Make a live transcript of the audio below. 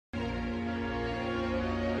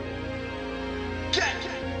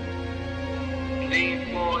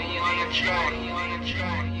Niggas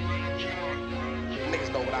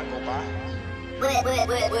know what I go by.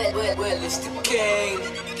 Well, it's the king.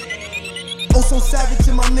 OSO savage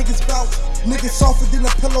and my niggas vouch. Niggas softer than a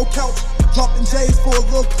pillow couch. Dropping J's for a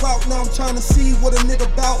little clout. Now I'm trying to see what a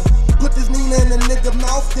nigga bout. Put this Nina in a nigga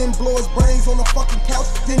mouth, then blow his brains on the fucking couch.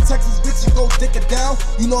 Then Texas bitch, you go dick it down.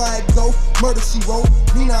 You know how it go. Murder she wrote.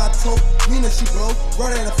 Nina I told. Nina she blow.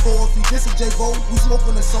 Right at a 4. If you diss a J-Bo, we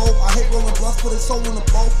smoking the soul. I hate rolling blunts, put his soul in the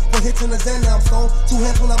bowl. Put hits in the Zen, now I'm stoned. 2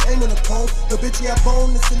 hands when I'm aiming a cone. The bitch, yeah,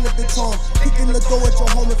 bone, this in the bitch on. Kicking the door at your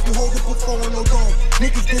home if you hold it before no dome.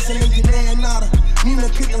 Niggas dissing and get nada. Nina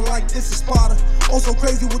kicking like this is Sparta. Also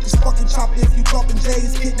crazy with this fucking chopper. If you dropping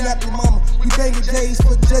J's, kidnap your mama. We banging J's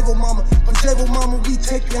for J-Bo mama. For J-Bo mama, we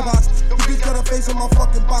take your boxes. The bitch got her face on my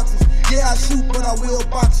fucking boxes. Yeah, I shoot, but I will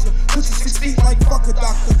box you. Put you 6 feet like fuck a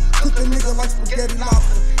doctor. Cook a nigga like spaghetti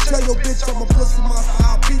lobster. Tell your bitch I'm a pussy monster.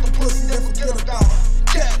 I'll beat the pussy, then forget about her.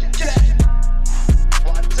 Yeah.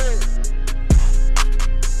 Well, I tell you.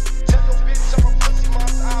 Tell your bitch I'm a pussy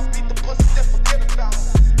monster. I'll beat the pussy, then forget about her.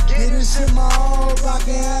 Get this in my home, I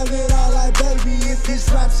can have it all like baby. If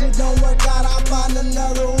this rap shit don't work out, I'll find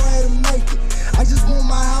another way to make it. I just want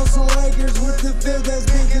my house on acres with the field that's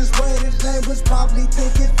big as weighted. Neighbors probably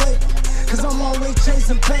think it fake, cause I'm always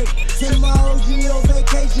chasing paper. Send my OG on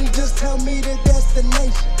vacation, just tell me the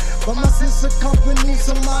destination. But my sister company,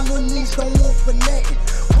 so my little niece don't want for nothing.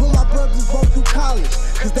 Pull my brothers both through college,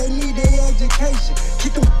 cause they need their education.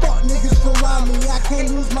 Keep them fuck niggas around me, I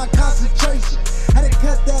can't lose my concentration. Had to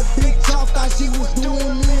cut that bitch off, thought she was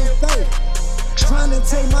doing me a favor. Trying to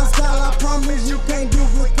take my style, I promise you can't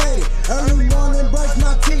duplicate it. Early morning, brush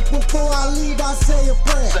my teeth before I leave, I say a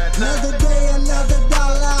prayer. Another day, another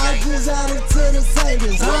dollar, I just added to the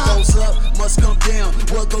savings. What goes up must come down.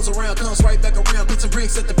 What goes around comes right back around. Put some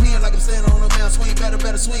bricks at the pen like I'm standing on a mound. Swing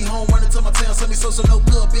better swing home, running to my town. Send me social, no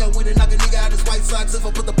good, bill with it. Knock a nigga out his white socks if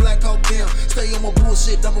I put the black hawk down. Stay on my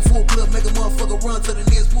bullshit, dump a full clip, make a motherfucker run to the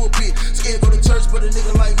nearest pulpit. Scared go to church, but a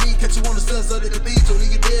nigga like me catch you on the steps of the cathedral.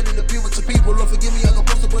 Nigga dead in the pew with your people. Lord forgive me, I gon'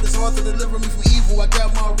 post it, but it's hard to deliver me from evil. I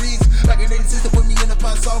got my reasons. Like an 86 to put me in the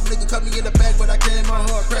pot soft. Nigga cut me in the back, but I came my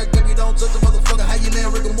heart crack. Baby, don't judge a motherfucker. How you land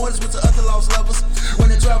rigor mortis with the other lost lovers? When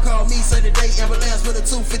the drought called me, say the day ambulance with a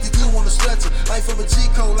 252 on the stretcher. Life of a G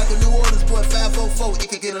code like a New Orleans boy, 504. It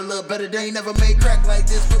could get a little better. They ain't never made crack like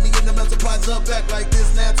this. Put me in the melting pot, jump back like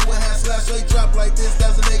this. Now to a half slash, straight drop like this.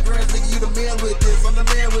 1,008 grams, nigga, you the man with this. I'm the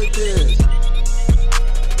man with this.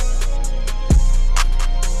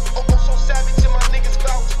 OSO savage and my niggas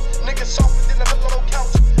vouch. Niggas softer than a pillow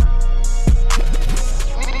couch.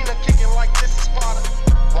 Nina kicking like this is Sparta.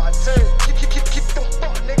 Well, I tell you, keep them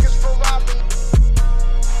fuck niggas from robbing.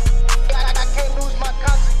 I can't lose my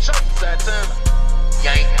concentration. Santana.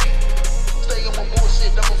 Yank. Stay on my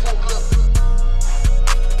bullshit, double full clip.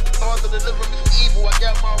 Hard to deliver me from evil, I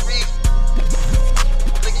got my reason.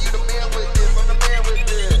 Nigga, you the man with this, I'm the man with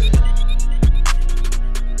this.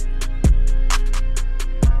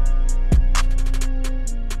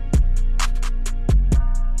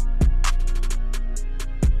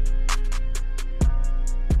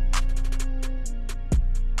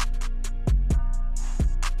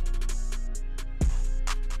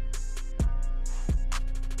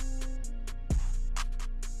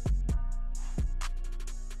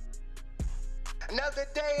 Another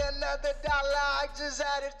day, another dollar, I just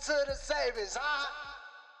added to the savings, huh?